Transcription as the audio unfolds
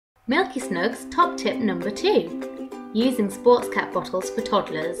MilkySnugz top tip number 2. Using sports cap bottles for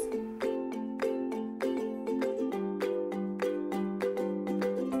toddlers.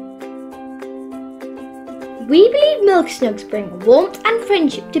 We believe MilkySnugz bring warmth and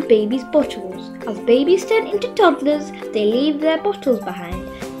friendship to babies' bottles. As babies turn into toddlers, they leave their bottles behind,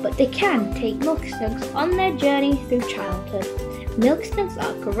 but they can take MilkySnugz on their journey through childhood. MilkySnugz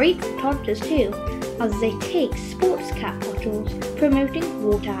are great for toddlers too, as they take sports cap bottles, promoting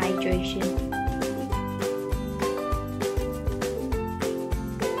water hydration.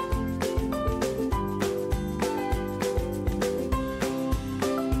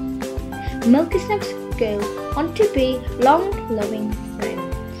 MilkySnugz go on to be long-loving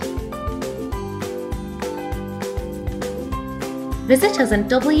friends. Visit us on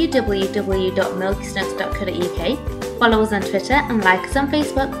www.milkysnugz.co.uk, follow us on Twitter and like us on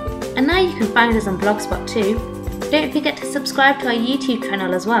Facebook, and now you can find us on Blogspot too. Don't forget to subscribe to our YouTube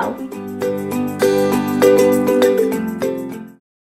channel as well.